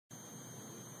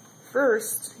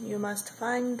First, you must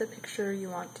find the picture you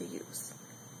want to use.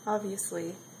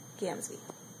 Obviously, Gamzee.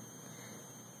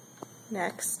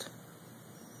 Next,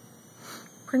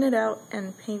 print it out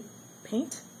and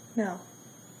paint? No.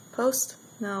 Post?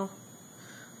 No.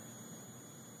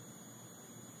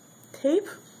 Tape?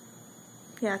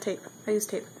 Yeah, tape. I use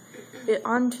tape. It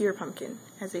onto your pumpkin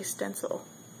as a stencil.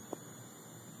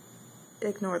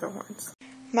 Ignore the horns.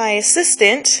 My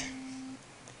assistant...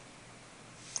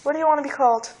 What do you want to be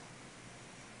called?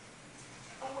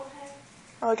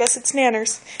 Oh, I guess it's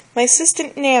Nanners. My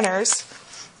assistant Nanners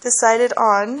decided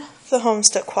on the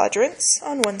Homestuck quadrants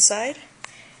on one side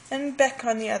and Beck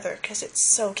on the other because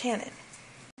it's so canon.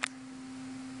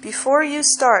 Before you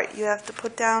start, you have to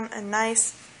put down a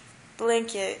nice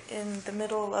blanket in the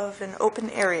middle of an open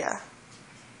area.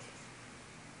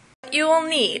 What you will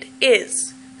need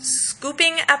is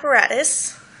scooping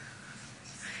apparatus,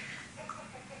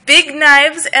 big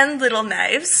knives and little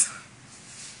knives,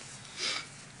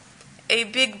 a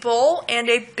big bowl and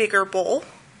a bigger bowl,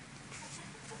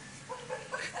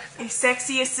 a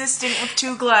sexy assistant with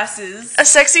 2 glasses,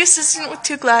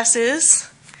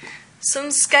 some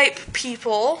Skype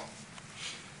people,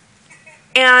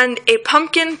 and a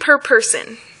pumpkin per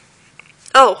person.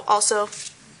 Oh, also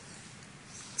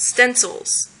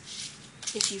stencils.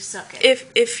 if you suck at it.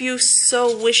 If you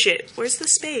so wish it. Where's the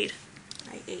spade?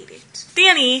 I ate it.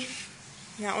 Danny!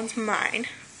 That one's mine.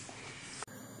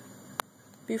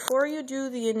 Before you do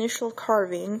the initial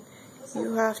carving,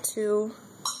 you have to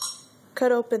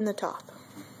cut open the top.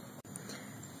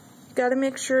 You gotta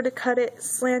make sure to cut it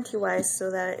slanty-wise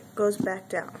so that it goes back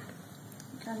down.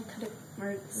 Gotta cut it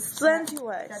more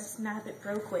Slanty-wise. Gotta snap it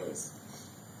broke ways.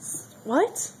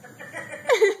 What?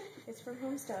 It's from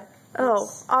Homestuck. Oh,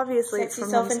 obviously it's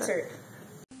Sexy from self-insert.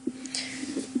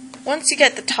 Once you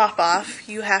get the top off,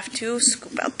 you have to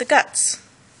scoop out the guts.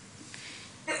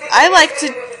 I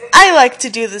like to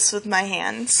do this with my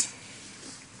hands.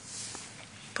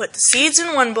 Put the seeds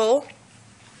in one bowl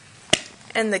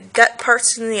and the gut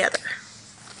parts in the other.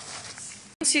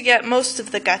 Once you get most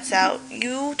of the guts out,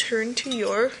 you turn to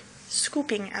your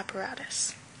scooping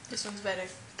apparatus. This one's better.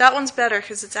 That one's better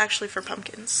because it's actually for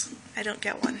pumpkins. I don't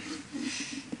get one.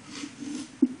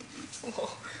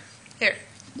 Oh. Here.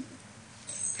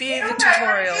 Be the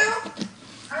tutorial. I'm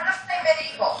gonna play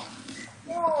Medieval.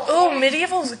 Oh,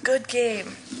 Medieval's a good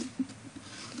game.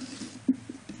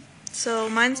 So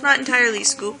mine's not entirely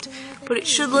scooped, but it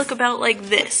should look about like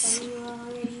this.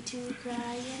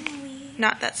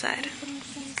 Not that side.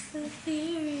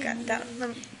 Got that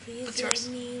one. What's yours?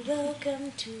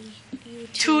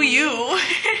 To you.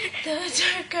 The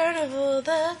dark carnival,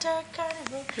 the dark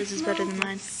carnival. Yours is better than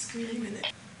mine. You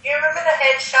remember the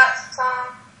Headshots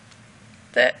song?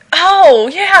 Oh,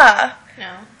 yeah.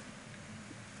 No.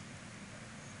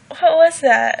 What was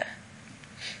that?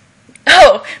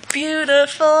 Oh,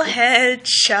 beautiful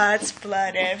headshots,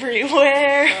 blood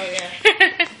everywhere. Oh,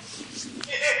 yeah.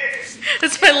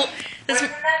 That's my... More than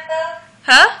that, though?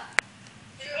 Huh?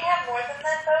 Didn't we have more than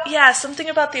that, though? Yeah, something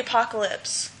about the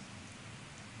apocalypse.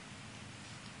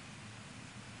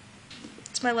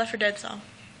 It's my Left 4 Dead song.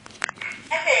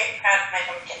 I'm very proud of my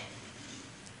pumpkin.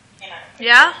 You know.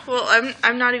 Yeah? Well,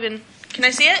 I'm not even... Can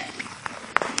I see it?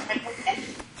 My pumpkin?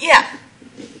 Yeah.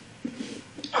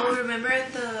 Oh, remember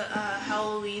at the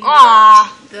Halloween?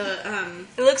 Aww.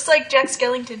 It looks like Jack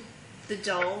Skellington. The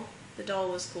doll. The doll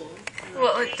was cool.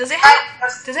 Well, does it have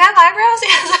eyebrows? It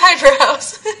has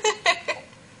eyebrows.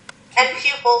 And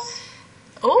pupils.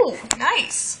 Oh,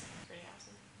 nice. Pretty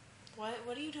awesome.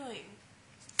 What are you doing?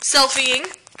 Selfieing.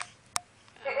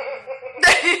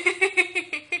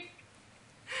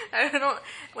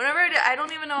 I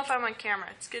don't even know if I'm on camera.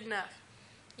 It's good enough.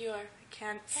 You are. I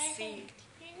can't see.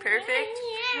 Perfect.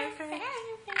 Perfect.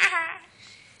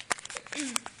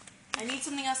 I need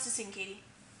something else to sing, Katie.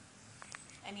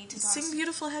 I need to Sing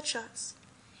beautiful headshots.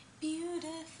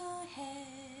 Beautiful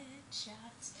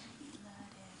headshots,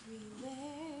 blood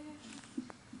everywhere.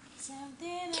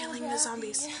 Something Killing the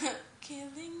zombies.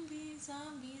 Killing the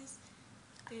zombies.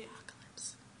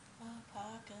 Apocalypse.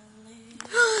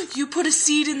 Apocalypse. You put a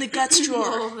seed in the guts drawer.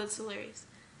 Oh, that's hilarious.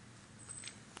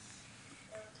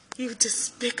 You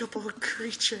despicable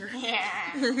creature.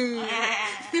 Yeah.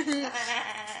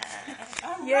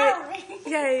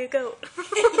 Yeah, you go.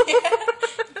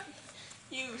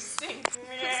 You stink.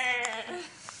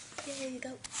 There you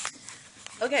go.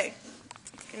 Okay,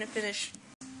 gonna finish.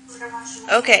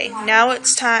 Okay, now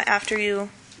it's time after you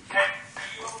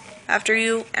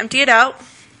empty it out,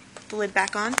 put the lid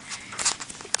back on,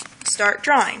 start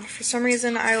drawing. For some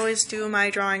reason, I always do my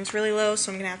drawings really low,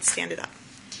 so I'm gonna have to stand it up.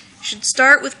 You should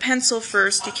start with pencil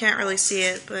first. You can't really see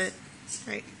it, but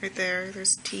Right there.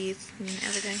 There's teeth and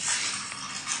everything.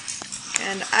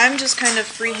 And I'm just kind of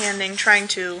freehanding, trying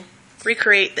to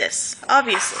recreate this,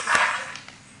 obviously.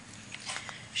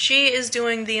 She is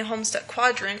doing the homestead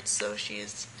quadrant, so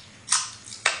she's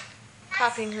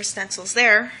copying her stencils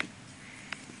there.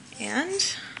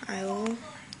 And I will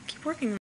keep working.